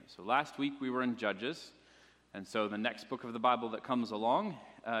So last week we were in Judges, and so the next book of the Bible that comes along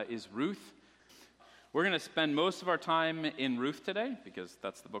is Ruth. We're going to spend most of our time in Ruth today, because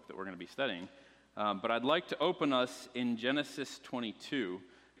that's the book that we're going to be studying. But I'd like to open us in Genesis 22.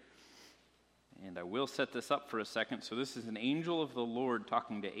 And I will set this up for a second. So this is an angel of the Lord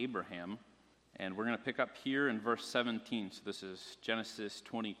talking to Abraham. And we're going to pick up here in verse 17. So this is Genesis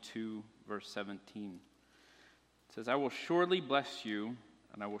 22, verse 17. It says, "I will surely bless you,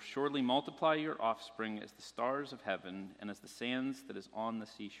 and I will surely multiply your offspring as the stars of heaven and as the sands that is on the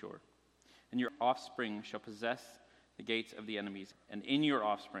seashore. And your offspring shall possess the gates of the enemies, and in your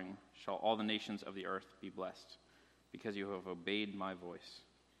offspring shall all the nations of the earth be blessed, because you have obeyed my voice."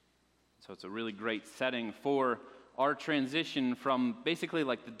 So it's a really great setting for our transition from basically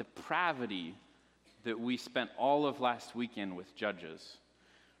like the depravity that we spent all of last weekend with Judges,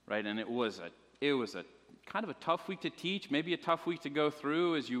 right? And it was a kind of a tough week to teach, maybe a tough week to go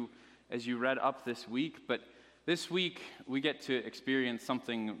through as you read up this week. But this week we get to experience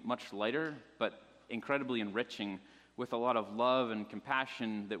something much lighter, but incredibly enriching, with a lot of love and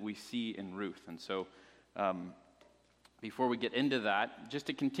compassion that we see in Ruth. And so before we get into that, just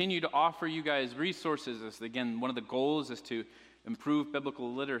to continue to offer you guys resources, as again, one of the goals is to improve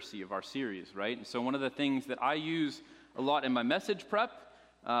biblical literacy of our series, right? And so one of the things that I use a lot in my message prep,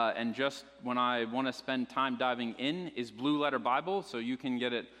 and just when I want to spend time diving in, is Blue Letter Bible. So you can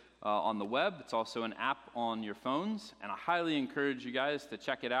get it on the web. It's also an app on your phones, and I highly encourage you guys to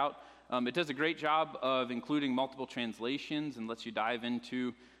check it out. It does a great job of including multiple translations and lets you dive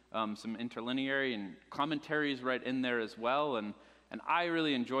into some interlinear and commentaries right in there as well. And I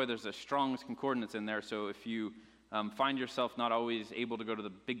really enjoy, there's a Strong's Concordance in there, so if you find yourself not always able to go to the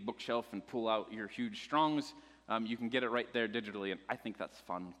big bookshelf and pull out your huge Strong's, you can get it right there digitally, and I think that's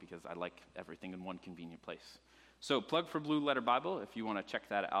fun because I like everything in one convenient place. So plug for Blue Letter Bible if you want to check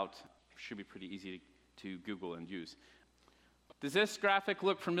that out. It should be pretty easy to Google and use. Does this graphic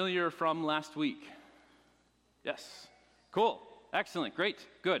look familiar from last week? Yes. Cool. Excellent. Great.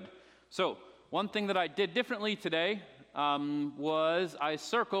 Good. So one thing that I did differently today was I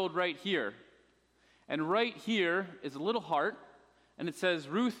circled right here. And right here is a little heart, and it says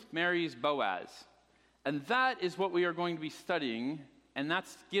Ruth marries Boaz. And that is what we are going to be studying, and that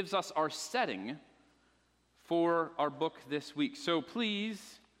gives us our setting for our book this week. So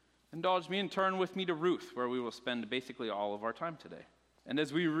please indulge me and turn with me to Ruth, where we will spend basically all of our time today. And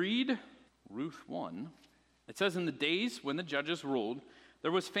as we read Ruth 1, it says, "In the days when the judges ruled,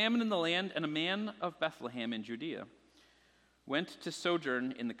 there was famine in the land, and a man of Bethlehem in Judea went to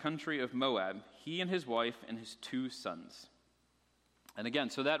sojourn in the country of Moab, he and his wife and his 2 sons." And again,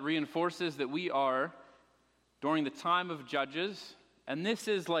 so that reinforces that we are during the time of Judges, and this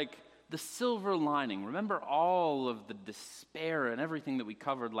is like the silver lining. Remember all of the despair and everything that we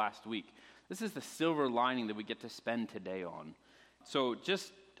covered last week. This is the silver lining that we get to spend today on. So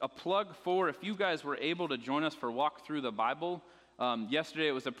just a plug for, if you guys were able to join us for Walk Through the Bible, yesterday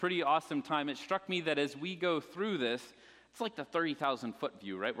it was a pretty awesome time. It struck me that as we go through this, it's like the 30,000 foot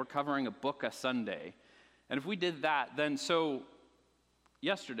view, right? We're covering a book a Sunday. And if we did that, then so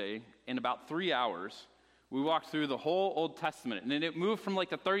yesterday, in about 3 hours, we walked through the whole Old Testament, and then it moved from like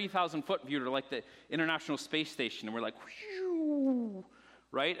the 30,000 foot view to like the International Space Station, and we're like, whew,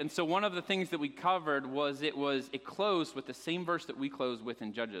 right? And so one of the things that we covered was it closed with the same verse that we closed with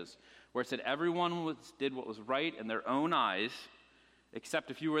in Judges, where it said everyone did what was right in their own eyes,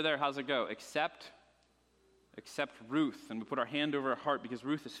 except, if you were there, how's it go? Except Ruth. And we put our hand over her heart because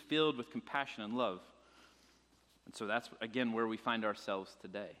Ruth is filled with compassion and love. And so that's, again, where we find ourselves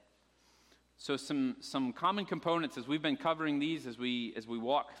today. So some common components as we've been covering these as we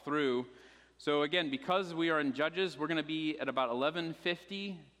walk through. So again, because we are in Judges, we're going to be at about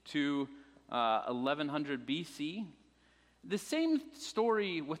 1150 to 1100 BC. The same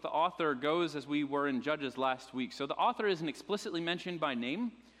story with the author goes as we were in Judges last week. So the author isn't explicitly mentioned by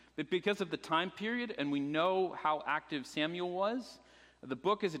name, but because of the time period, and we know how active Samuel was, the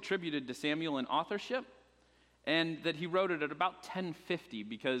book is attributed to Samuel in authorship, and that he wrote it at about 1050,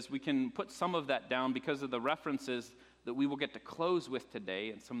 because we can put some of that down because of the references that we will get to close with today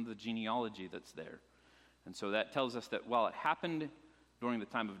and some of the genealogy that's there. And so that tells us that while it happened during the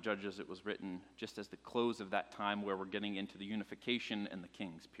time of Judges, it was written just as the close of that time where we're getting into the unification and the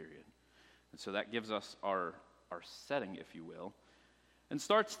kings period. And so that gives us our setting, if you will, and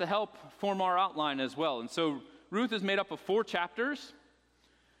starts to help form our outline as well. And so Ruth is made up of 4 chapters.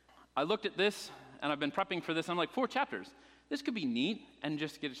 I looked at this, and I've been prepping for this. I'm like, 4 chapters. This could be neat, and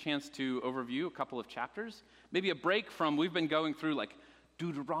just get a chance to overview a couple of chapters. Maybe a break from, we've been going through like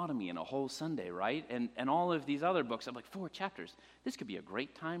Deuteronomy in a whole Sunday, right? And all of these other books. I'm like, 4 chapters. This could be a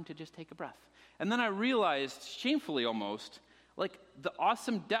great time to just take a breath. And then I realized, shamefully almost, like the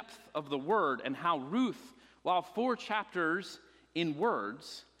awesome depth of the word and how Ruth, while 4 chapters in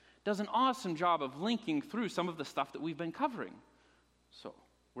words, does an awesome job of linking through some of the stuff that we've been covering. So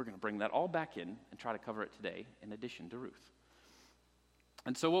we're going to bring that all back in and try to cover it today in addition to Ruth.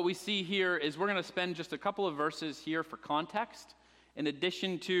 And so what we see here is we're going to spend just a couple of verses here for context, in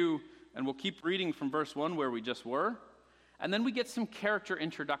addition to, and we'll keep reading from verse 1 where we just were, and then we get some character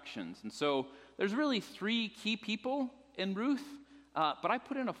introductions. And so there's really 3 key people in Ruth, but I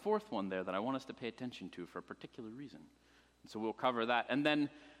put in a 4th one there that I want us to pay attention to for a particular reason. And so we'll cover that. And then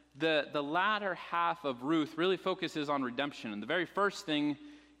the latter half of Ruth really focuses on redemption. And the very first thing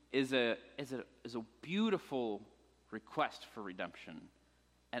is a beautiful request for redemption,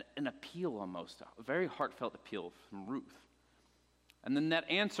 an appeal almost, a very heartfelt appeal from Ruth. And then that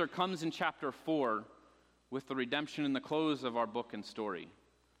answer comes in chapter 4 with the redemption in the close of our book and story.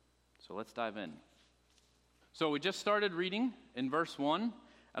 So let's dive in. So we just started reading in verse 1,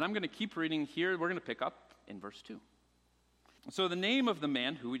 and I'm going to keep reading here. We're going to pick up in verse 2. So the name of the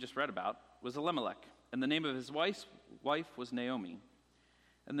man who we just read about was Elimelech, and the name of his wife was Naomi.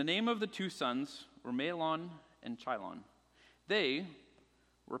 And the name of the 2 sons were Mahlon and Chilion. They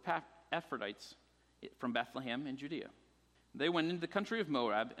were Ephrathites from Bethlehem in Judea. They went into the country of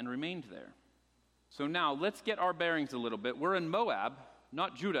Moab and remained there. So now let's get our bearings a little bit. We're in Moab,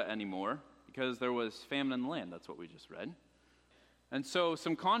 not Judah anymore, because there was famine in the land. That's what we just read. And so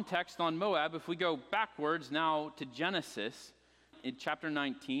some context on Moab, if we go backwards now to Genesis, in chapter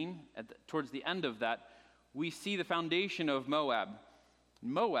 19, towards the end of that, we see the foundation of Moab.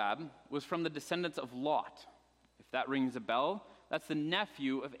 Moab was from the descendants of Lot. If that rings a bell, that's the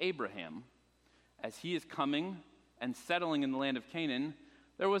nephew of Abraham. As he is coming and settling in the land of Canaan,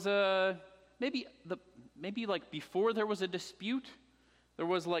 there was maybe like before there was a dispute, there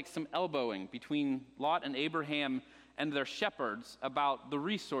was like some elbowing between Lot and Abraham and their shepherds about the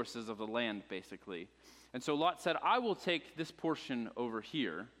resources of the land, basically. And so Lot said, I will take this portion over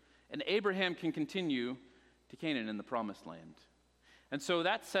here, and Abraham can continue to Canaan in the promised land. And so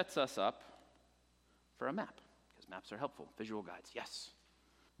that sets us up for a map, because maps are helpful, visual guides, yes.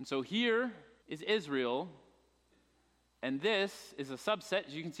 And so here is Israel, and this is a subset,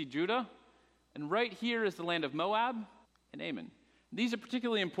 as you can see, Judah, and right here is the land of Moab and Ammon. These are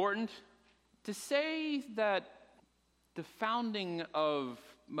particularly important to say that the founding of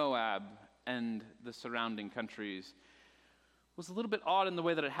Moab and the surrounding countries was a little bit odd in the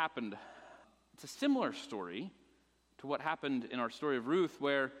way that it happened. It's a similar story to what happened in our story of Ruth,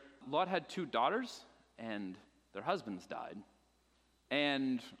 where Lot had 2 daughters and their husbands died.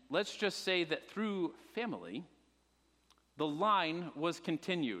 And let's just say that through family, the line was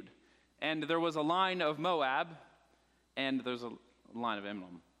continued. And there was a line of Moab, and there's a line of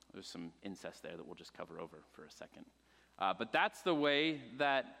Ammon. There's some incest there that we'll just cover over for a second. But that's the way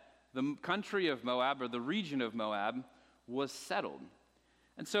that the country of Moab, or the region of Moab, was settled.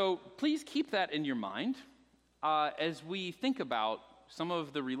 And so please keep that in your mind as we think about some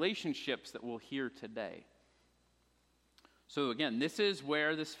of the relationships that we'll hear today. So again, this is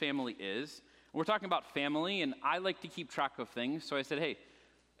where this family is. We're talking about family, and I like to keep track of things. So I said, hey,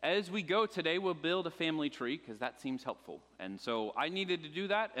 as we go today, we'll build a family tree, because that seems helpful. And so I needed to do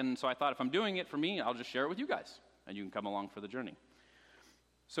that, and so I thought if I'm doing it for me, I'll just share it with you guys, and you can come along for the journey.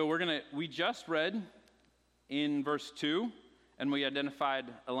 So we just read in verse 2, and we identified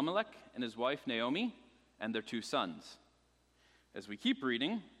Elimelech and his wife Naomi and their 2 sons. As we keep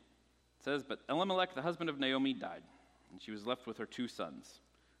reading, it says, but Elimelech, the husband of Naomi, died, and she was left with her 2 sons,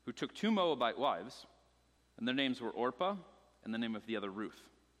 who took 2 Moabite wives, and their names were Orpah and the name of the other Ruth.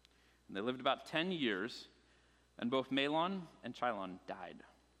 And they lived about 10 years, and both Mahlon and Chilion died,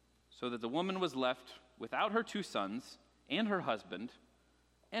 so that the woman was left without her 2 sons and her husband,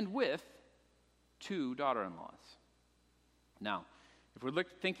 and with 2 daughter-in-laws. Now, if we're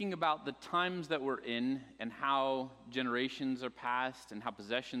thinking about the times that we're in and how generations are passed and how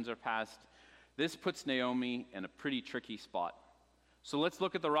possessions are passed, this puts Naomi in a pretty tricky spot. So let's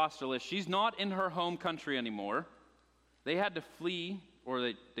look at the roster list. She's not in her home country anymore. They had to flee,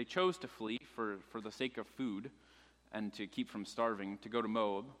 or they chose to flee for the sake of food and to keep from starving, to go to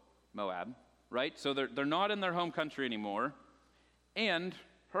Moab, right? So they're not in their home country anymore. And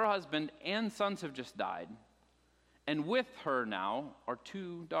her husband and sons have just died. And with her now are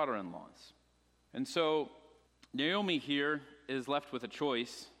 2 daughter-in-laws. And so Naomi here is left with a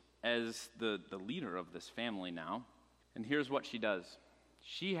choice as the leader of this family now. And here's what she does.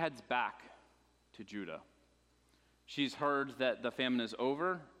 She heads back to Judah. She's heard that the famine is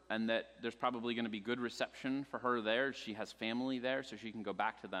over and that there's probably going to be good reception for her there. She has family there, so she can go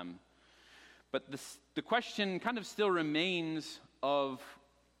back to them. But the question kind of still remains of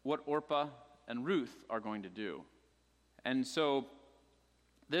what Orpah and Ruth are going to do. And so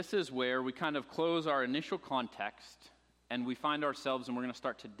this is where we kind of close our initial context and we find ourselves, and we're going to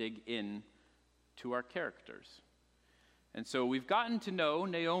start to dig in to our characters. And so we've gotten to know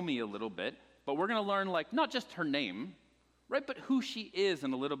Naomi a little bit, but we're going to learn, like, not just her name, right, but who she is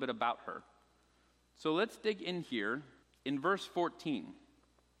and a little bit about her. So let's dig in here in verse 14.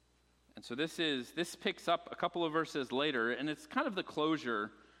 And so this picks up a couple of verses later, and it's kind of the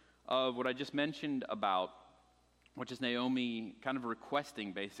closure of what I just mentioned about, which is Naomi kind of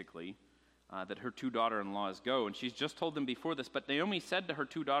requesting, basically, that her two daughter-in-laws go. And she's just told them before this, but Naomi said to her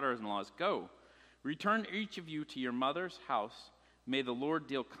two daughters-in-laws, "Go, return each of you to your mother's house. May the Lord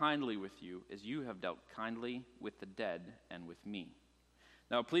deal kindly with you, as you have dealt kindly with the dead and with me."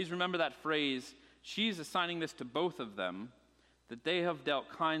 Now, please remember that phrase. She's assigning this to both of them, that they have dealt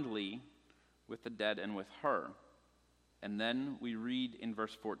kindly with the dead and with her. And then we read in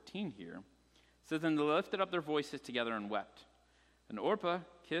verse 14 here, it says, "And they lifted up their voices together and wept. And Orpah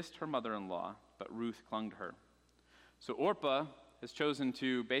kissed her mother-in-law, but Ruth clung to her." So Orpah has chosen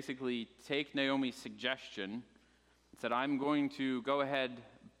to basically take Naomi's suggestion and said, "I'm going to go ahead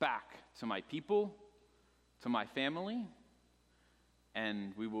back to my people, to my family,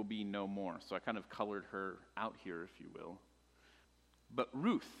 and we will be no more." So I kind of colored her out here, if you will. But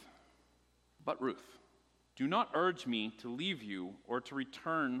Ruth, "do not urge me to leave you or to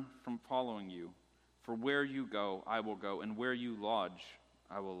return from following you. For where you go, I will go, and where you lodge,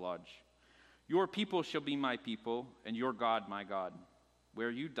 I will lodge. Your people shall be my people, and your God my God. Where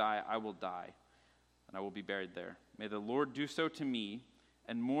you die, I will die, and I will be buried there. May the Lord do so to me,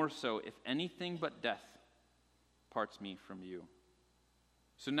 and more so, if anything but death parts me from you."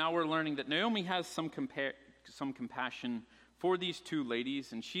 So now we're learning that Naomi has some compassion for these two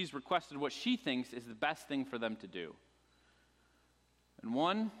ladies, and she's requested what she thinks is the best thing for them to do. And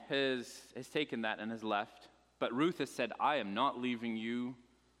one has taken that and has left, but Ruth has said, "I am not leaving you,"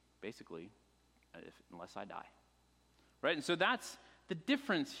 basically, unless I die. Right? And so that's the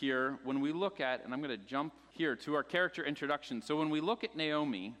difference here when we look at, and I'm going to jump here to our character introduction. So when we look at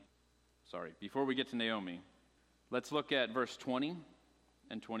before we get to Naomi, let's look at verse 20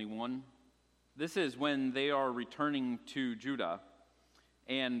 and 21. This is when they are returning to Judah,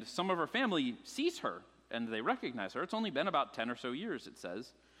 and some of her family sees her, and they recognize her. It's only been about 10 or so years, it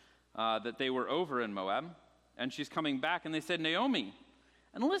says, that they were over in Moab, and she's coming back, and they said, "Naomi."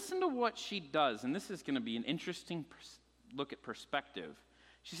 And listen to what she does, and this is going to be an interesting look at perspective.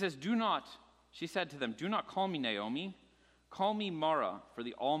 She says, she said to them, "Do not call me Naomi, call me Mara, for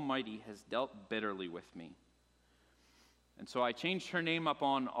the Almighty has dealt bitterly with me." And so I changed her name up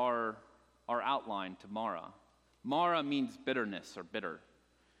on our outline to Mara. Mara means bitterness or bitter.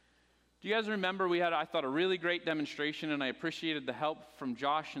 Do you guys remember I thought, a really great demonstration, and I appreciated the help from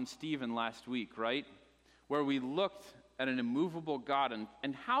Josh and Stephen last week, right? Where we looked at an immovable God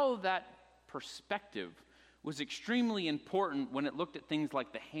and how that perspective was extremely important when it looked at things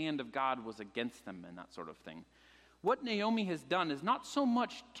like the hand of God was against them and that sort of thing. What Naomi has done is not so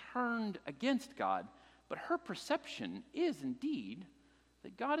much turned against God, but her perception is indeed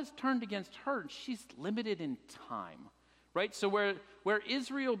that God has turned against her, and she's limited in time. Right? So where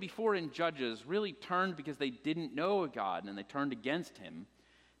Israel before in Judges really turned because they didn't know God and they turned against him,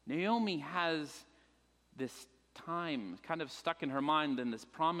 Naomi has this time kind of stuck in her mind and this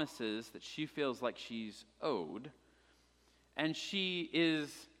promises that she feels like she's owed. And she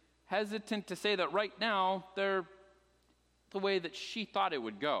is hesitant to say that right now they're the way that she thought it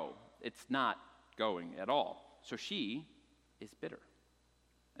would go. It's not going at all. So she is bitter.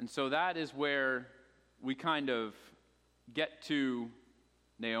 And so that is where we kind of get to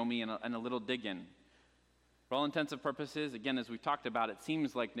Naomi and a little dig in. For all intents and purposes, again, as we talked about, it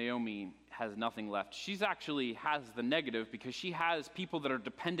seems like Naomi has nothing left. She's actually has the negative because she has people that are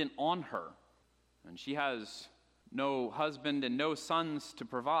dependent on her. And she has no husband and no sons to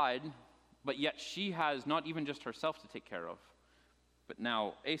provide, but yet she has not even just herself to take care of, but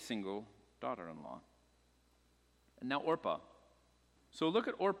now a single daughter-in-law. And now Orpah. So look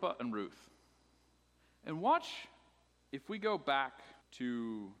at Orpah and Ruth. And watch, if we go back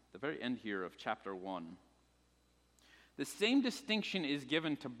to the very end here of chapter 1, the same distinction is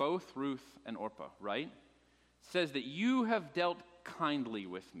given to both Ruth and Orpah, right? It says that you have dealt kindly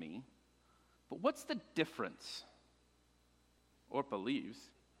with me, but what's the difference? Orpah leaves,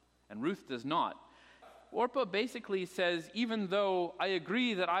 and Ruth does not. Orpah basically says, even though I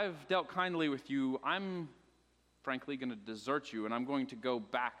agree that I've dealt kindly with you, I'm frankly going to desert you, and I'm going to go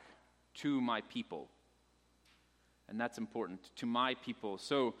back to my people. And that's important, to my people.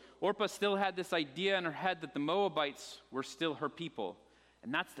 So Orpah still had this idea in her head that the Moabites were still her people.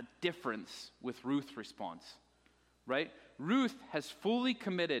 And that's the difference with Ruth's response, right? Ruth has fully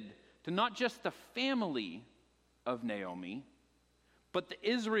committed to not just the family of Naomi, but the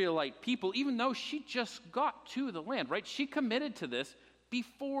Israelite people, even though she just got to the land, right? She committed to this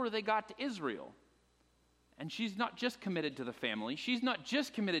before they got to Israel. And she's not just committed to the family. She's not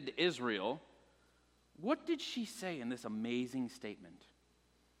just committed to Israel. What did she say in this amazing statement?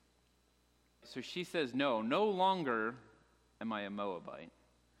 So she says, no longer am I a Moabite.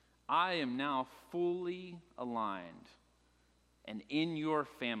 I am now fully aligned and in your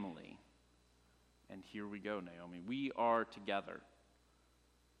family. And here we go, Naomi. We are together.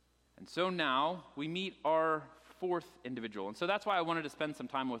 And so now we meet our fourth individual. And so that's why I wanted to spend some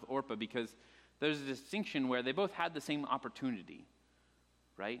time with Orpah, because there's a distinction where they both had the same opportunity,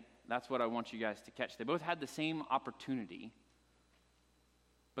 right? That's what I want you guys to catch. They both had the same opportunity,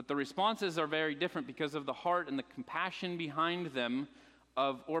 but the responses are very different because of the heart and the compassion behind them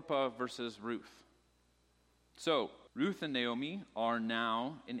of Orpah versus Ruth. So, Ruth and Naomi are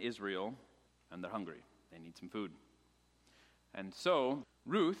now in Israel, and they're hungry. They need some food. And so,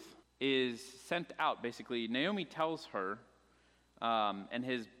 Ruth is sent out. Basically, Naomi tells her and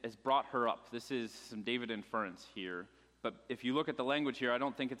has brought her up. This is some David inference here. But if you look at the language here, I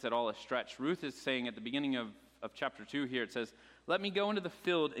don't think it's at all a stretch. Ruth is saying at the beginning of chapter 2 here, it says, "Let me go into the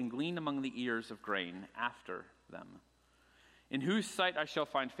field and glean among the ears of grain after them, in whose sight I shall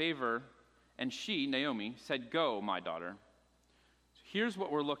find favor." And she, Naomi, said, "Go, my daughter." So here's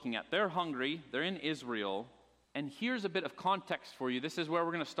what we're looking at. They're hungry. They're in Israel. And here's a bit of context for you. This is where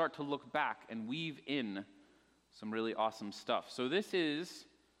we're going to start to look back and weave in some really awesome stuff. So this is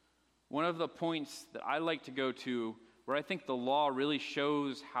one of the points that I like to go to where I think the law really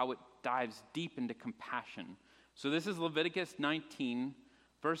shows how it dives deep into compassion. So this is Leviticus 19,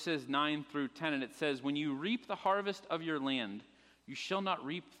 verses 9 through 10, and it says, "When you reap the harvest of your land, you shall not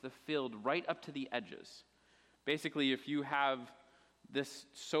reap the field right up to the edges." Basically, if you have this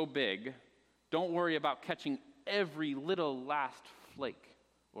so big, don't worry about catching every little last flake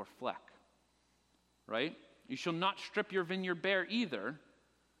or fleck, right? "You shall not strip your vineyard bare either,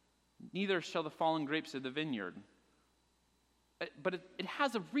 neither shall the fallen grapes of the vineyard." But it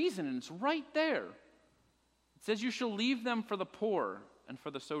has a reason, and it's right there. It says, "You shall leave them for the poor and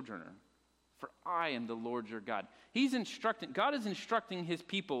for the sojourner, for I am the Lord your God." God is instructing his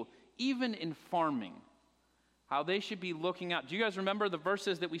people, even in farming, how they should be looking out. Do you guys remember the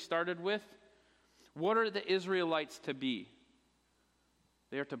verses that we started with? What are the Israelites to be?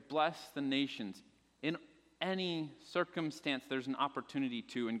 They are to bless the nations. In any circumstance, there's an opportunity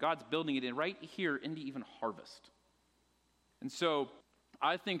to, and God's building it in right here into even harvest. And so,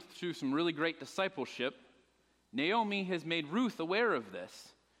 I think through some really great discipleship, Naomi has made Ruth aware of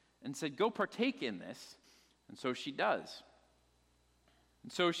this and said, "Go partake in this." And so she does.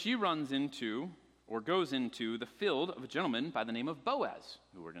 And so she runs into, or goes into, the field of a gentleman by the name of Boaz,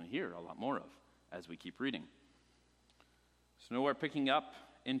 who we're going to hear a lot more of as we keep reading. So now we're picking up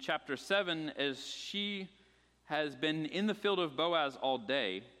in chapter 7 as she has been in the field of Boaz all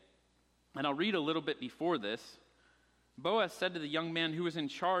day. And I'll read a little bit before this. Boaz said to the young man who was in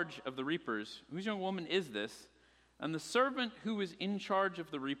charge of the reapers, "Whose young woman is this?" And the servant who was in charge of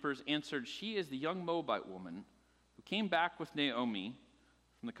the reapers answered, "She is the young Moabite woman who came back with Naomi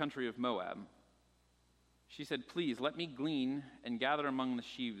from the country of Moab." She said, "Please let me glean and gather among the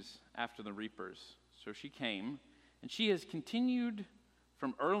sheaves after the reapers." So she came, and she has continued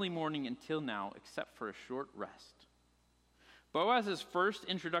from early morning until now, except for a short rest. Boaz's first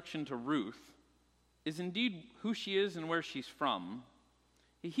introduction to Ruth is indeed who she is and where she's from.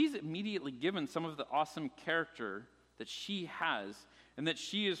 He's immediately given some of the awesome character that she has and that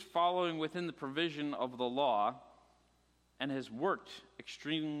she is following within the provision of the law and has worked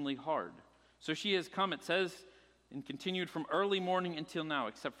extremely hard. So she has come, it says, and continued from early morning until now,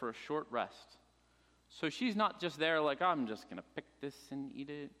 except for a short rest. So she's not just there like, "I'm just going to pick this and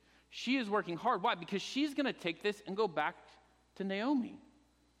eat it." She is working hard. Why? Because she's going to take this and go back to Naomi.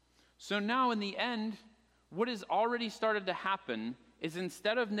 So now in the end, what has already started to happen is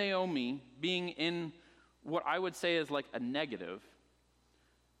instead of Naomi being in what I would say is like a negative,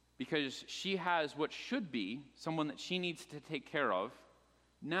 because she has what should be someone that she needs to take care of,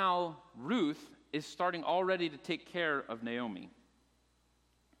 now Ruth is starting already to take care of Naomi.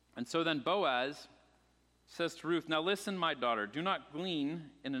 And so then Boaz says to Ruth, "Now listen, my daughter, do not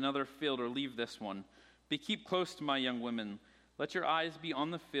glean in another field or leave this one, but keep close to my young women. Let your eyes be on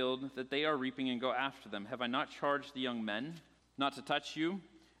the field that they are reaping and go after them. Have I not charged the young men not to touch you?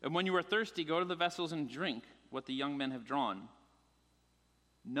 And when you are thirsty, go to the vessels and drink what the young men have drawn.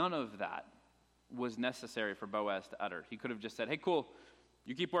 None of that was necessary for Boaz to utter. He could have just said, hey, cool,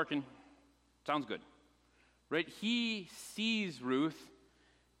 you keep working. Sounds good. Right? He sees Ruth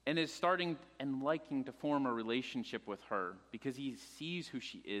and is starting and liking to form a relationship with her because he sees who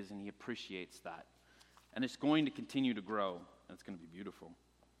she is and he appreciates that. And it's going to continue to grow, and it's going to be beautiful.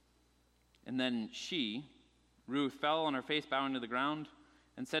 And then she, Ruth, fell on her face, bowing to the ground,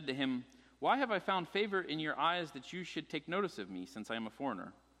 and said to him, why have I found favor in your eyes that you should take notice of me, since I am a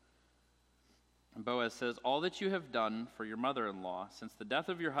foreigner? And Boaz says, all that you have done for your mother-in-law since the death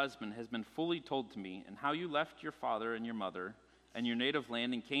of your husband has been fully told to me, and how you left your father and your mother and your native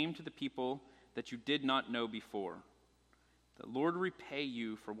land and came to the people that you did not know before. The Lord repay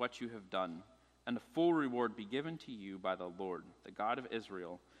you for what you have done, and a full reward be given to you by the Lord, the God of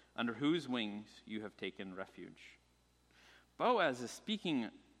Israel, under whose wings you have taken refuge. Boaz is speaking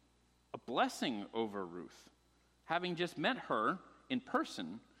a blessing over Ruth, having just met her in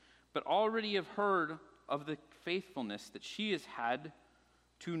person, but already have heard of the faithfulness that she has had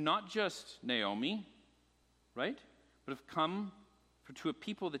to not just Naomi, right, but have come to a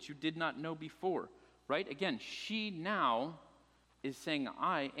people that you did not know before, right? Again, she now is saying,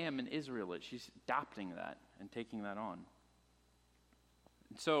 I am an Israelite. She's adopting that and taking that on.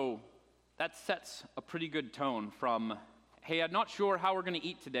 And so that sets a pretty good tone from, hey, I'm not sure how we're going to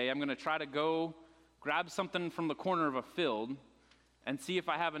eat today. I'm going to try to go grab something from the corner of a field and see if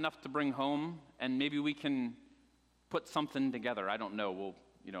I have enough to bring home, and maybe we can put something together. I don't know.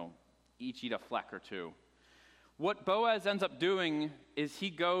 We'll, each eat a fleck or two. What Boaz ends up doing is he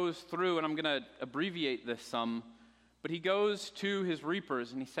goes through, and I'm going to abbreviate this some, but he goes to his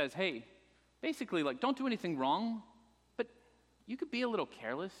reapers and he says, hey, basically, don't do anything wrong, but you could be a little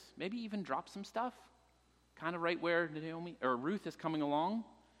careless, maybe even drop some stuff, kind of right where Naomi or Ruth is coming along.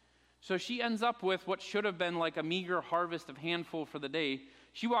 So she ends up with what should have been like a meager harvest of handful for the day.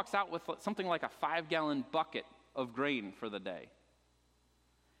 She walks out with something like a 5-gallon bucket of grain for the day.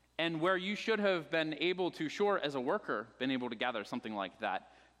 And where you should have been able to, sure, as a worker, been able to gather something like that,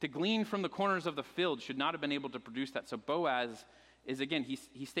 to glean from the corners of the field should not have been able to produce that. So Boaz is, again,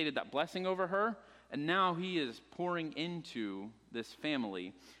 he stated that blessing over her, and now he is pouring into this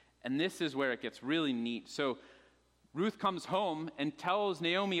family. And this is where it gets really neat. So Ruth comes home and tells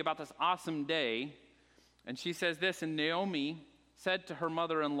Naomi about this awesome day, and she says this, and Naomi said to her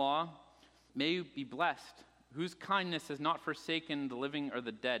mother-in-law, may you be blessed, whose kindness has not forsaken the living or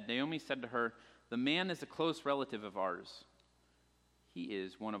the dead. Naomi said to her, the man is a close relative of ours. He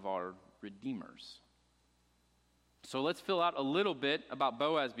is one of our redeemers. So let's fill out a little bit about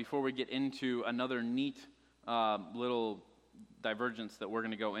Boaz before we get into another neat little divergence that we're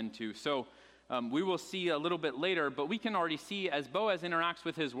going to go into. So we will see a little bit later, but we can already see as Boaz interacts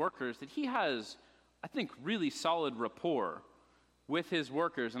with his workers that he has, I think, really solid rapport with his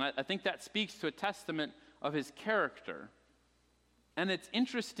workers. And I think that speaks to a testament of his character. And it's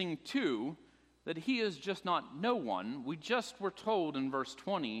interesting, too, that he is just not no one. We just were told in verse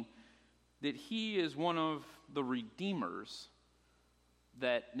 20 that he is one of the redeemers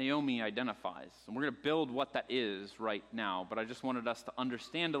that Naomi identifies. And we're going to build what that is right now, but I just wanted us to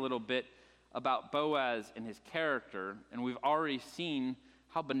understand a little bit about Boaz and his character, and we've already seen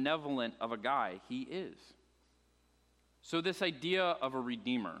how benevolent of a guy he is. So this idea of a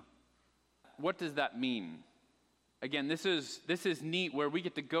redeemer, what does that mean? Again, this is neat where we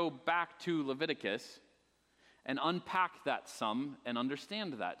get to go back to Leviticus and unpack that some and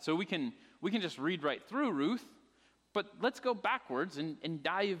understand that. So we can just read right through Ruth, but let's go backwards and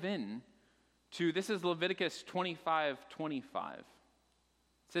dive in to, this is Leviticus 25:25. It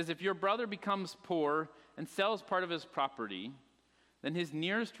says, if your brother becomes poor and sells part of his property, then his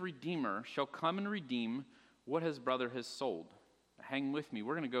nearest redeemer shall come and redeem what his brother has sold. Hang with me.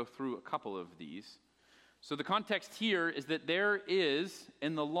 We're going to go through a couple of these. So the context here is that there is,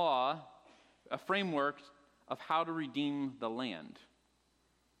 in the law, a framework of how to redeem the land.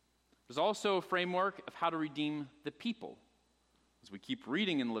 There's also a framework of how to redeem the people. As we keep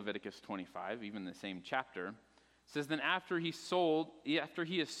reading in Leviticus 25, even the same chapter, it says, then after he is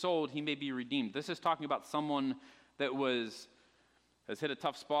sold, he may be redeemed. This is talking about someone that has hit a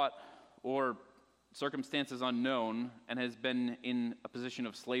tough spot or circumstances unknown and has been in a position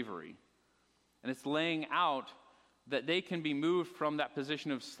of slavery. And it's laying out that they can be moved from that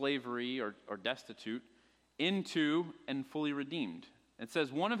position of slavery or destitute into and fully redeemed. It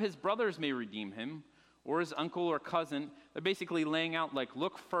says one of his brothers may redeem him, or his uncle or cousin. They're basically laying out,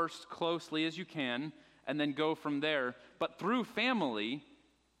 look first closely as you can, and then go from there. But through family,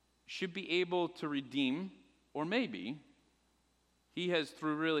 should be able to redeem, or maybe he has,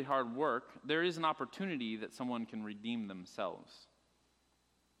 through really hard work, there is an opportunity that someone can redeem themselves.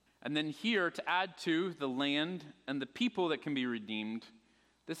 And then here, to add to the land and the people that can be redeemed,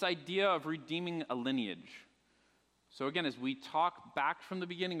 this idea of redeeming a lineage. So again, as we talk back from the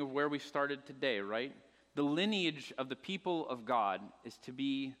beginning of where we started today, right? The lineage of the people of God is to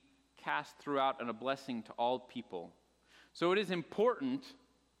be cast throughout and a blessing to all people. So it is important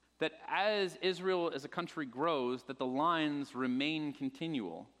that as Israel as a country grows, that the lines remain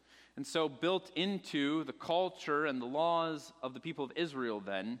continual. And so built into the culture and the laws of the people of Israel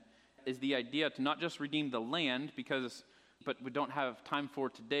then is the idea to not just redeem the land, but we don't have time for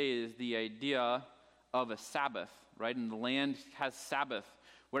today, is the idea of a Sabbath, right? And the land has Sabbath,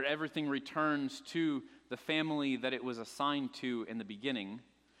 where everything returns to the family that it was assigned to in the beginning.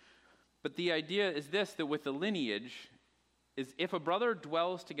 But the idea is this, that with the lineage, is if a brother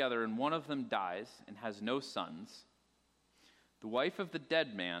dwells together and one of them dies and has no sons, the wife of the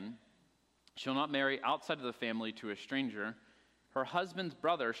dead man shall not marry outside of the family to a stranger. Her husband's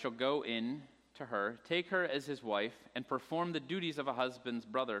brother shall go in to her, take her as his wife, and perform the duties of a husband's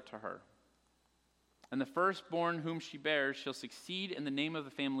brother to her. And the firstborn whom she bears shall succeed in the name of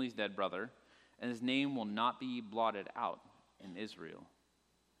the family's dead brother, and his name will not be blotted out in Israel.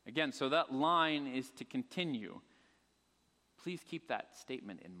 Again, so that line is to continue. Please keep that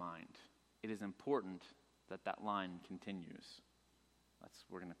statement in mind. It is important that that line continues.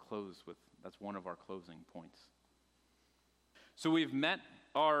 We're going to close with, that's one of our closing points. So we've met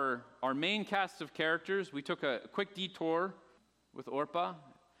our main cast of characters. We took a quick detour with Orpah,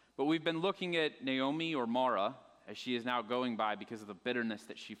 but we've been looking at Naomi, or Mara, as she is now going by because of the bitterness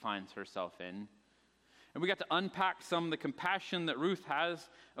that she finds herself in. And we got to unpack some of the compassion that Ruth has,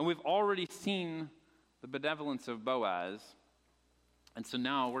 and we've already seen the benevolence of Boaz. And so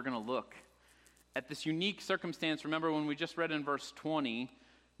now we're going to look at this unique circumstance. Remember when we just read in verse 20,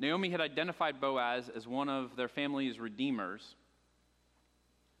 Naomi had identified Boaz as one of their family's redeemers.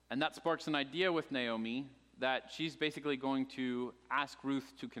 And that sparks an idea with Naomi that she's basically going to ask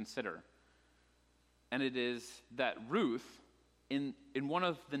Ruth to consider. And it is that Ruth, in one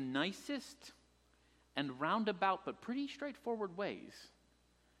of the nicest and roundabout but pretty straightforward ways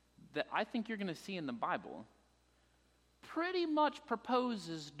that I think you're going to see in the Bible, pretty much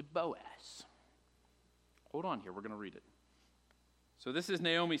proposes to Boaz. Hold on here, we're going to read it. So this is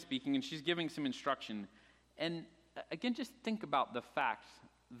Naomi speaking, and she's giving some instruction. And again, just think about the fact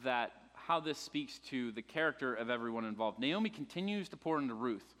that how this speaks to the character of everyone involved. Naomi continues to pour into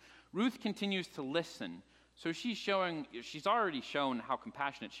Ruth. Ruth continues to listen. So she's already shown how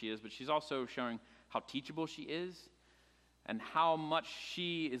compassionate she is, but she's also showing how teachable she is and how much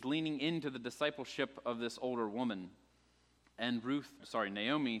she is leaning into the discipleship of this older woman. And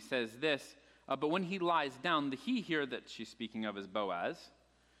Naomi says this, but when he lies down, the he here that she's speaking of is Boaz,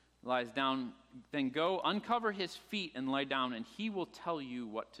 lies down, then go uncover his feet and lie down, and he will tell you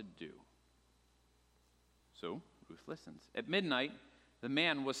what to do. So Ruth listens. At midnight, the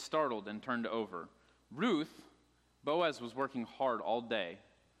man was startled and turned over. Boaz was working hard all day,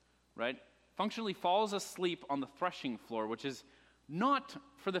 right? Functionally falls asleep on the threshing floor, which is not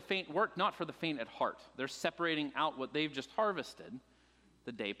for the faint at heart. They're separating out what they've just harvested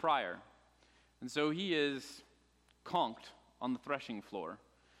the day prior. And so he is conked on the threshing floor.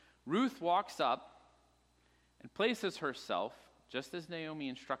 Ruth walks up and places herself, just as Naomi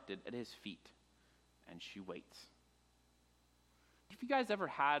instructed, at his feet, and she waits. Have you guys ever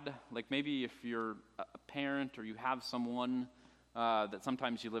had, like maybe if you're a parent or you have someone that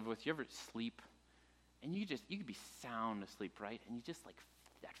sometimes you live with, you ever sleep and you could be sound asleep, right? And you just like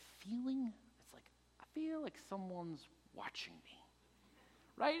that feeling, it's like, I feel like someone's watching me,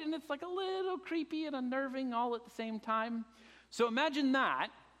 right? And it's like a little creepy and unnerving all at the same time. So imagine that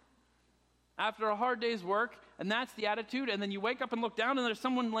after a hard day's work, and that's the attitude, and then you wake up and look down and there's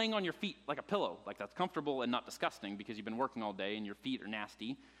someone laying on your feet like a pillow, like that's comfortable and not disgusting because you've been working all day and your feet are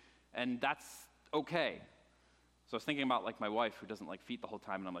nasty, and that's okay. So I was thinking about like my wife who doesn't like feet the whole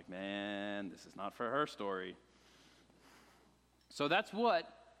time, and I'm like, man, this is not for her story. So that's what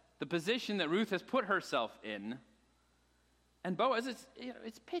the position that Ruth has put herself in. And Boaz,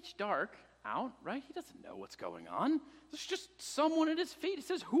 it's pitch dark out, right? He doesn't know what's going on. There's just someone at his feet. He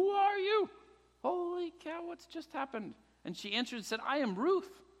says, who are you? Holy cow, what's just happened? And she answered and said, I am Ruth.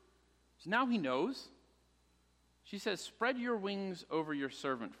 So now he knows. She says, spread your wings over your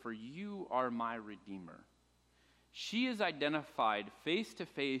servant, for you are my redeemer. She is identified face to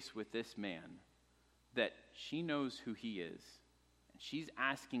face with this man that she knows who he is. And she's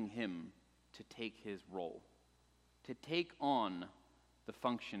asking him to take his role, to take on the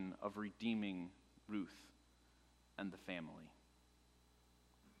function of redeeming Ruth and the family.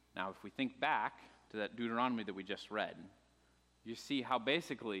 Now, if we think back to that Deuteronomy that we just read, you see how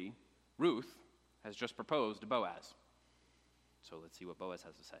basically Ruth has just proposed to Boaz. So let's see what Boaz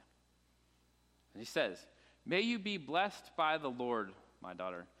has to say. And he says, "May you be blessed by the Lord, my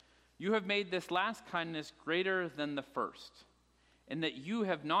daughter. You have made this last kindness greater than the first, in that you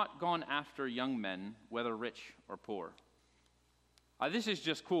have not gone after young men, whether rich or poor." This is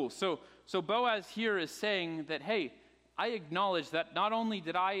just cool. So Boaz here is saying that, hey, I acknowledge that not only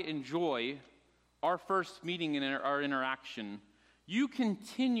did I enjoy our first meeting and our interaction, you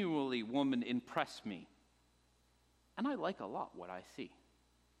continually, woman, impress me. And I like a lot what I see.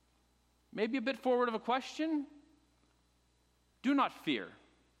 Maybe a bit forward of a question. Do not fear,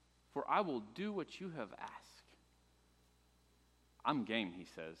 for I will do what you have asked. I'm game, he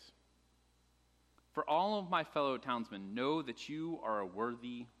says. For all of my fellow townsmen know that you are a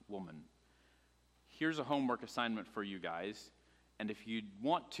worthy woman. Here's a homework assignment for you guys. And if you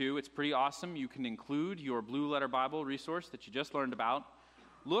want to, it's pretty awesome. You can include your Blue Letter Bible resource that you just learned about.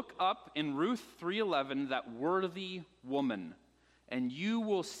 Look up in Ruth 3:11, that worthy woman, and you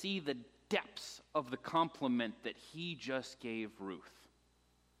will see the depths of the compliment that he just gave Ruth.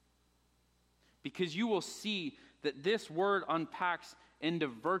 Because you will see that this word unpacks into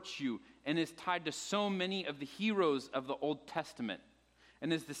virtue and is tied to so many of the heroes of the Old Testament,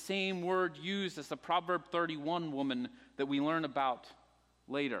 and is the same word used as the Proverb 31 woman that we learn about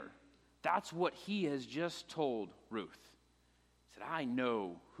later. That's what he has just told Ruth. He said, I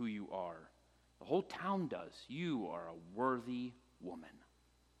know who you are. The whole town does. You are a worthy woman.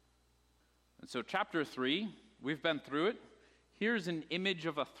 And so chapter 3, we've been through it. Here's an image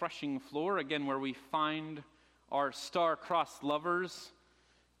of a threshing floor, again, where we find our star-crossed lovers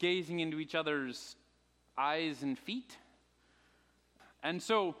gazing into each other's eyes and feet. And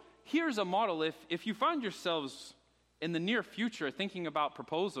so here's a model. If you find yourselves in the near future thinking about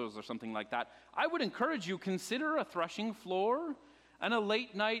proposals or something like that, I would encourage you, consider a threshing floor and a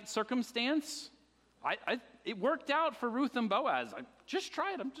late night circumstance. It worked out for Ruth and Boaz. Just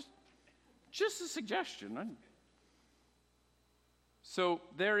try it. I'm just a suggestion. So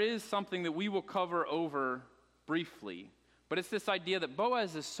there is something that we will cover over briefly, but it's this idea that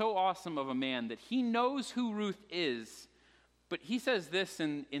Boaz is so awesome of a man that he knows who Ruth is, but he says this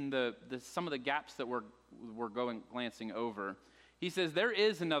in the some of the gaps that we're glancing over. He says, there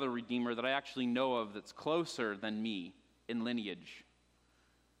is another Redeemer that I actually know of that's closer than me in lineage.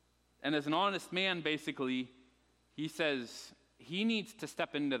 And as an honest man, basically, he says he needs to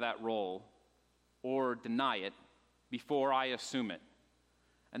step into that role or deny it before I assume it.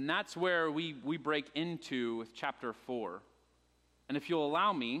 And that's where we break into with chapter 4. And if you'll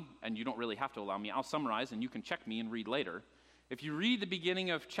allow me, and you don't really have to allow me, I'll summarize and you can check me and read later. If you read the beginning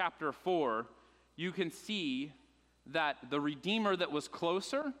of chapter 4, you can see that the Redeemer that was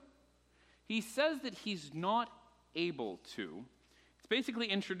closer, he says that he's not able to. It's basically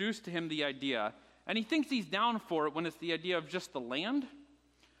introduced to him the idea, and he thinks he's down for it when it's the idea of just the land.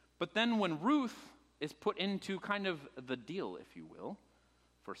 But then when Ruth is put into kind of the deal, if you will,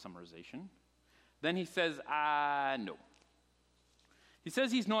 for summarization, then he says, no. He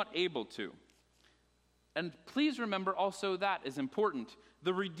says he's not able to. And please remember also that is important.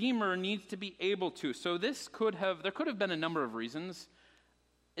 The Redeemer needs to be able to. So there could have been a number of reasons.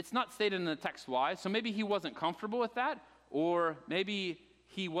 It's not stated in the text why. So maybe he wasn't comfortable with that, or maybe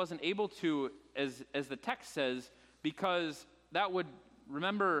he wasn't able to, as the text says, because that would,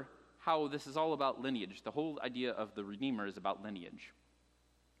 remember how this is all about lineage. The whole idea of the Redeemer is about lineage.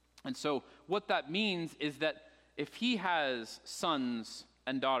 And so what that means is that if he has sons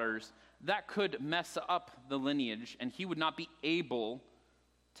and daughters, that could mess up the lineage, and he would not be able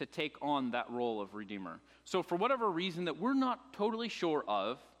to take on that role of Redeemer. So for whatever reason that we're not totally sure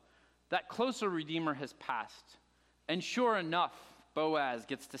of, that closer Redeemer has passed. And sure enough, Boaz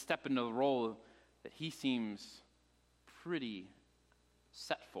gets to step into the role that he seems pretty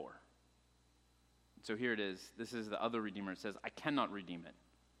set for. So here it is. This is the other Redeemer. It says, I cannot redeem it.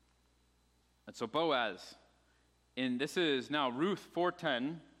 And so Boaz, this is now Ruth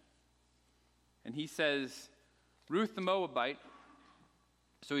 4:10, and he says, Ruth the Moabite,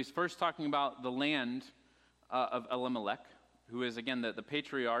 so he's first talking about the land of Elimelech, who is, again, the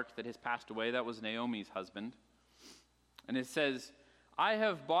patriarch that has passed away. That was Naomi's husband. And it says, I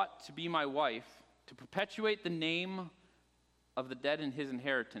have bought to be my wife to perpetuate the name of the dead in his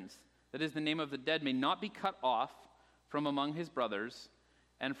inheritance. That is, the name of the dead may not be cut off from among his brothers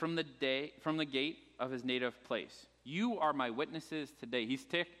and from the gate of his native place. You are my witnesses today.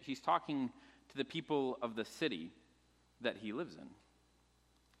 He's talking to the people of the city that he lives in.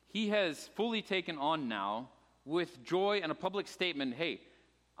 He has fully taken on now, with joy and a public statement, hey,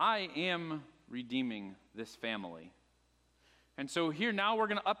 I am redeeming this family. And so here now we're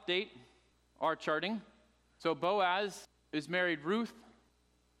going to update our charting. So Boaz is married Ruth,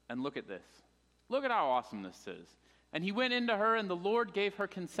 and look at this. Look at how awesome this is. And he went into her, and the Lord gave her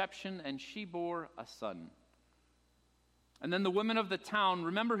conception, and she bore a son. And then the women of the town,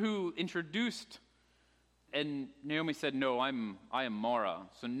 remember who introduced, and Naomi said, no, I am Mara.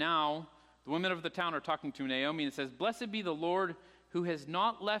 So now the women of the town are talking to Naomi, and it says, blessed be the Lord who has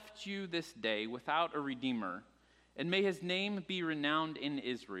not left you this day without a redeemer, and may his name be renowned in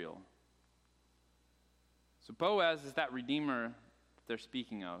Israel. So Boaz is that redeemer they're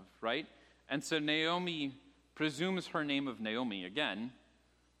speaking of, right? And so Naomi presumes her name of Naomi again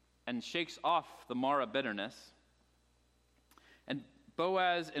and shakes off the Mara bitterness. And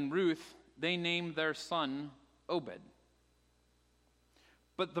Boaz and Ruth, they name their son Obed.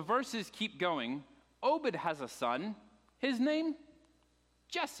 But the verses keep going. Obed has a son. His name,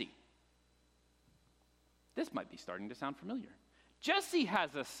 Jesse. This might be starting to sound familiar. Jesse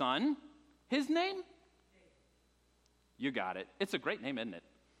has a son. His name? You got it. It's a great name, isn't it?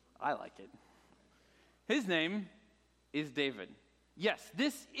 I like it. His name is David. Yes,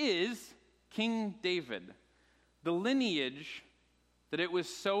 this is King David. The lineage that it was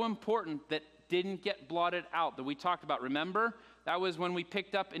so important that didn't get blotted out, that we talked about. Remember? That was when we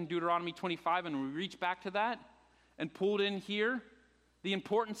picked up in Deuteronomy 25 and we reached back to that and pulled in here the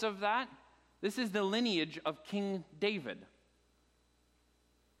importance of that. This is the lineage of King David.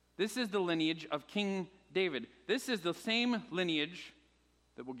 This is the lineage of King David. This is the same lineage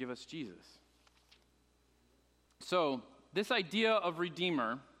that will give us Jesus. So, this idea of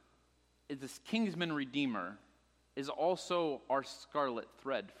redeemer, this kinsman redeemer, is also our scarlet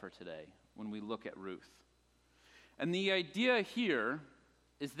thread for today when we look at Ruth. And the idea here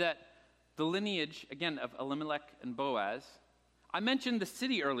is that the lineage, again, of Elimelech and Boaz, I mentioned the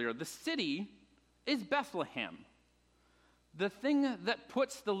city earlier. The city is Bethlehem. The thing that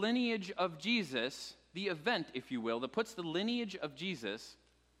puts the lineage of Jesus, the event, if you will, that puts the lineage of Jesus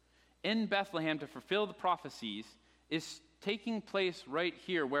in Bethlehem to fulfill the prophecies is taking place right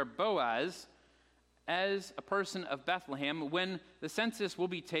here, where Boaz, as a person of Bethlehem, when the census will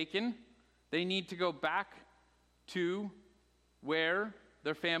be taken, they need to go back to where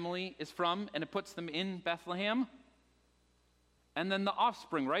their family is from, and it puts them in Bethlehem. And then the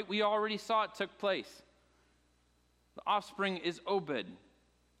offspring, right? We already saw it took place. The offspring is Obed,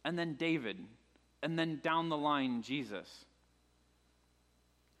 and then David, and then down the line, Jesus.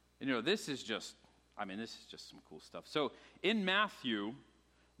 This is just some cool stuff. So in Matthew,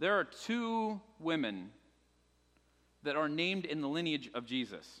 there are two women that are named in the lineage of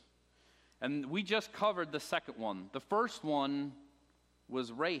Jesus. And we just covered the second one. The first one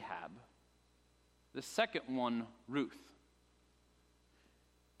was Rahab. The second one, Ruth.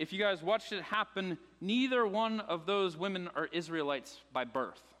 If you guys watched it happen, neither one of those women are Israelites by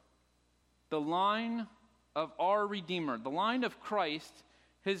birth. The line of our Redeemer, the line of Christ,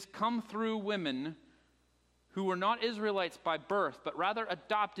 has come through women who were not Israelites by birth, but rather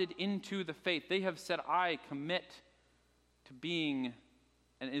adopted into the faith. They have said, I commit to being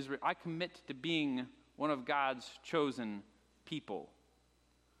an Israel. I commit to being one of God's chosen people.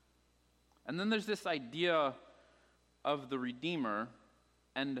 And then there's this idea of the Redeemer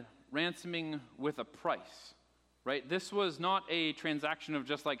and ransoming with a price, right? This was not a transaction of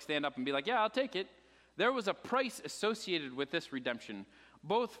just like stand up and be like, yeah, I'll take it. There was a price associated with this redemption,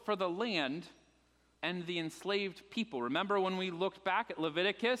 both for the land and the enslaved people. Remember when we looked back at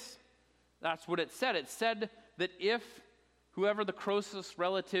Leviticus? That's what it said. It said that if whoever the closest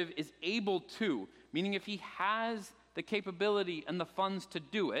relative is able to, meaning if he has the capability and the funds to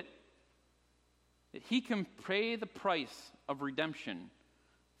do it, that he can pay the price of redemption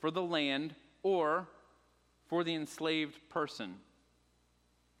for the land or for the enslaved person.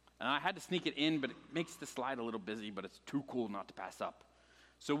 And I had to sneak it in, but it makes the slide a little busy, but it's too cool not to pass up.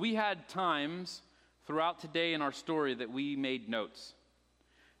 So we had times throughout today in our story that we made notes.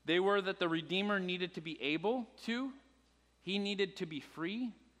 They were that the Redeemer needed to be able to, he needed to be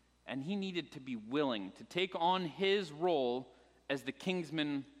free, and he needed to be willing to take on his role as the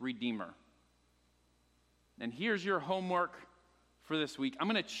kinsman redeemer. And here's your homework for this week. I'm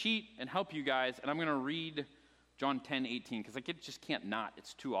going to cheat and help you guys, and I'm going to read John 10:18, because I just can't not.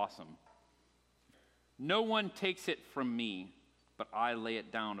 It's too awesome. No one takes it from me, but I lay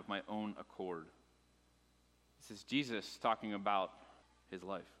it down of my own accord. This is Jesus talking about his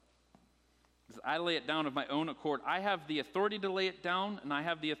life. Because I lay it down of my own accord. I have the authority to lay it down, and I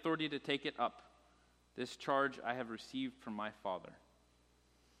have the authority to take it up. This charge I have received from my Father.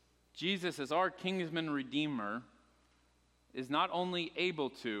 Jesus, as our kinsman redeemer, is not only able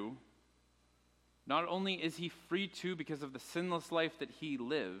to, not only is he free to because of the sinless life that he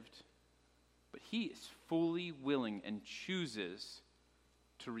lived, but he is fully willing and chooses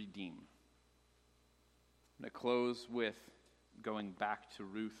to redeem. I'm going to close with going back to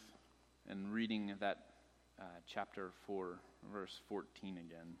Ruth and reading that chapter 4, verse 14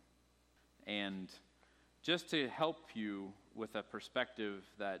 again. And just to help you with a perspective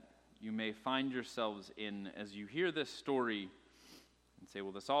that you may find yourselves in as you hear this story and say,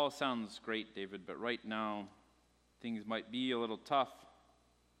 well, this all sounds great, David, but right now things might be a little tough.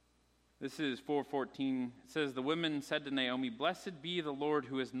 This is 4:14. It says, the women said to Naomi, "Blessed be the Lord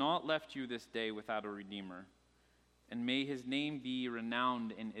who has not left you this day without a redeemer, and may his name be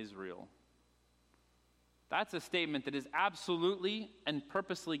renowned in Israel." That's a statement that is absolutely and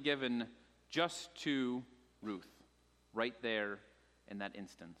purposely given just to Ruth, right there in that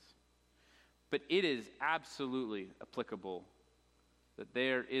instance. But it is absolutely applicable that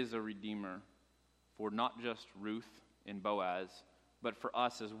there is a redeemer for not just Ruth and Boaz, but for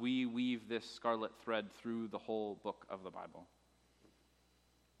us as we weave this scarlet thread through the whole book of the Bible.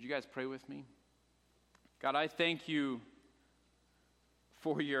 Would you guys pray with me? God, I thank you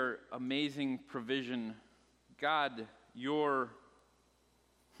for your amazing provision. God, your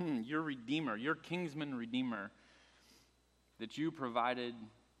redeemer, your kinsman redeemer that you provided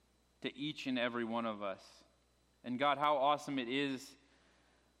to each and every one of us. And God, how awesome it is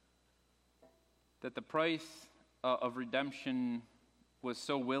that the price of redemption was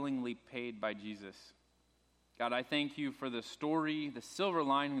so willingly paid by Jesus. God, I thank you for the story, the silver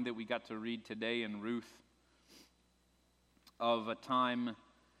lining that we got to read today in Ruth, of a time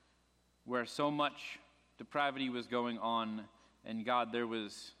where so much depravity was going on, and God, there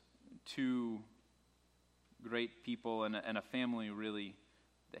was two great people and a family, really,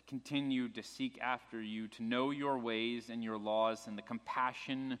 that continued to seek after you, to know your ways and your laws and the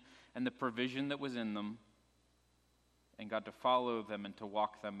compassion and the provision that was in them, and God, to follow them and to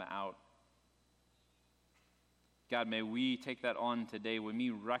walk them out. God, may we take that on today when we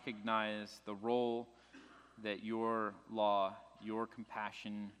recognize the role that your law, your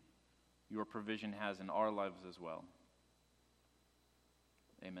compassion, your provision has in our lives as well.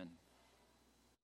 Amen.